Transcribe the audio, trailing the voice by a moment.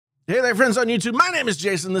Hey there, friends on YouTube. My name is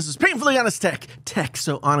Jason. This is Painfully Honest Tech. Tech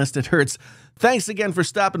so honest it hurts. Thanks again for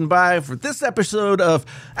stopping by for this episode of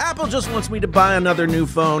Apple Just Wants Me to Buy Another New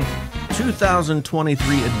Phone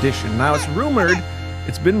 2023 edition. Now, it's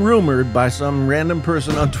been rumored by some random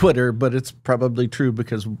person on Twitter, but it's probably true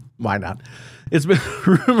because why not? It's been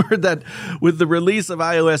rumored that with the release of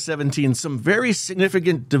iOS 17, some very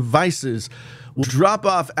significant devices will drop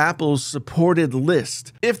off Apple's supported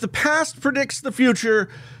list. If the past predicts the future,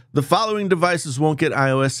 the following devices won't get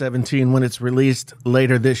iOS 17 when it's released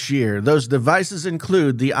later this year. Those devices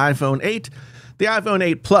include the iPhone 8, the iPhone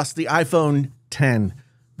 8 Plus, the iPhone 10,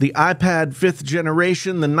 the iPad 5th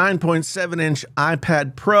generation, the 9.7-inch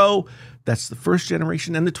iPad Pro, that's the first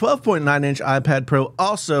generation, and the 12.9-inch iPad Pro,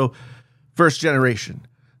 also first generation.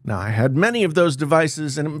 Now, I had many of those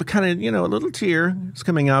devices, and it kind of, a little tear is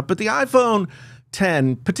coming out, but the iPhone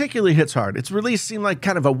 10 particularly hits hard. Its release seemed like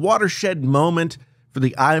kind of a watershed moment for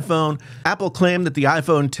the iPhone. Apple claimed that the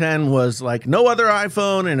iPhone 10 was like no other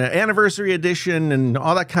iPhone and an anniversary edition and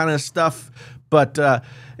all that kind of stuff, but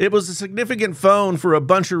it was a significant phone for a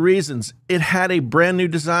bunch of reasons. It had a brand new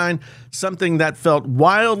design, something that felt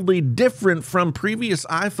wildly different from previous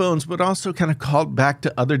iPhones, but also kind of called back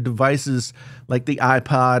to other devices like the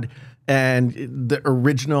iPod and the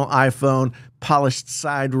original iPhone, polished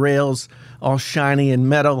side rails, all shiny and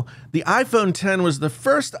metal. The iPhone 10 was the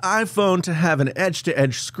first iPhone to have an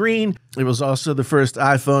edge-to-edge screen. It was also the first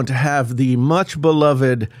iPhone to have the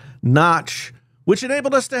much-beloved notch, which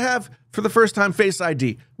enabled us to have, for the first time, Face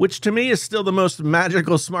ID, which to me is still the most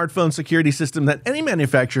magical smartphone security system that any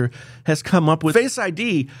manufacturer has come up with. Face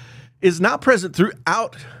ID is now present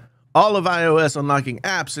throughout all of iOS, unlocking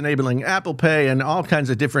apps, enabling Apple Pay, and all kinds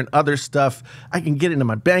of different other stuff. I can get into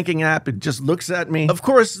my banking app. It just looks at me. Of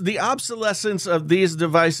course, the obsolescence of these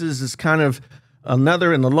devices is kind of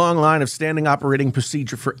another in the long line of standing operating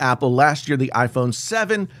procedure for Apple. Last year, the iPhone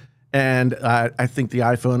 7, and I think the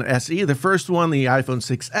iPhone SE, the first one, the iPhone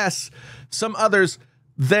 6S, some others,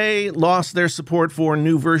 they lost their support for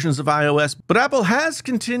new versions of iOS, but Apple has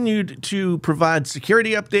continued to provide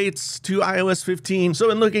security updates to iOS 15.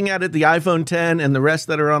 So in looking at it, the iPhone 10 and the rest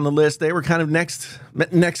that are on the list, they were kind of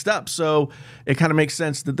next up. So it kind of makes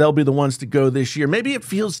sense that they'll be the ones to go this year. Maybe it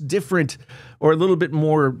feels different or a little bit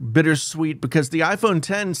more bittersweet because the iPhone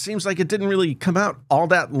 10 seems like it didn't really come out all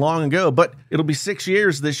that long ago, but it'll be 6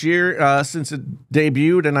 years this year since it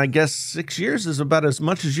debuted, and I guess 6 years is about as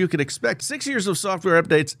much as you could expect. 6 years of software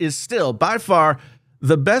updates is still, by far,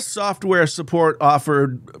 the best software support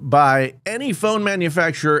offered by any phone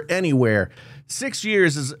manufacturer anywhere. 6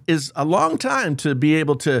 years is a long time to be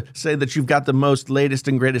able to say that you've got the most latest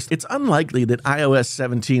and greatest. It's unlikely that iOS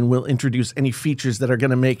 17 will introduce any features that are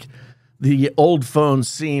going to make the old phones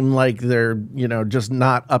seem like they're, just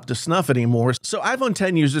not up to snuff anymore. So iPhone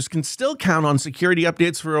 10 users can still count on security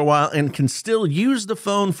updates for a while and can still use the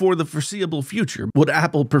phone for the foreseeable future. Would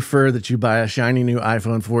Apple prefer that you buy a shiny new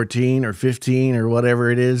iPhone 14 or 15 or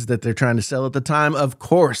whatever it is that they're trying to sell at the time? Of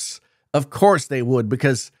course. Of course they would,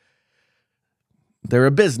 because they're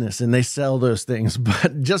a business and they sell those things.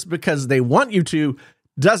 But just because they want you to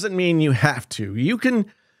doesn't mean you have to. You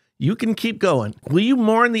can keep going. Will you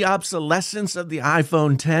mourn the obsolescence of the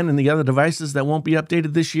iPhone 10 and the other devices that won't be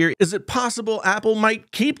updated this year? Is it possible Apple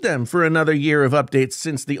might keep them for another year of updates,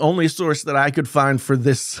 since the only source that I could find for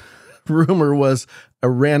this rumor was a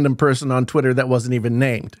random person on Twitter that wasn't even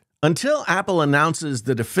named? Until Apple announces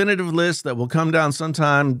the definitive list that will come down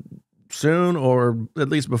sometime soon, or at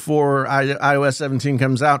least before iOS 17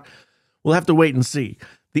 comes out, we'll have to wait and see.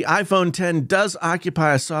 The iPhone 10 does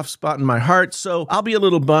occupy a soft spot in my heart, so I'll be a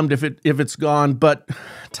little bummed if it's gone, but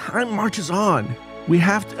time marches on. We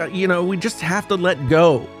have to, we just have to let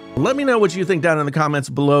go. Let me know what you think down in the comments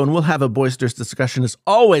below, and we'll have a boisterous discussion as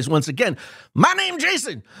always. Once again, my name's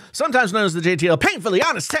Jason, sometimes known as the JTL, Painfully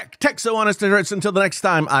Honest Tech. Tech so honest it hurts. Until the next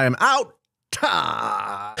time, I am out.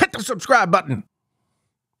 Hit the subscribe button.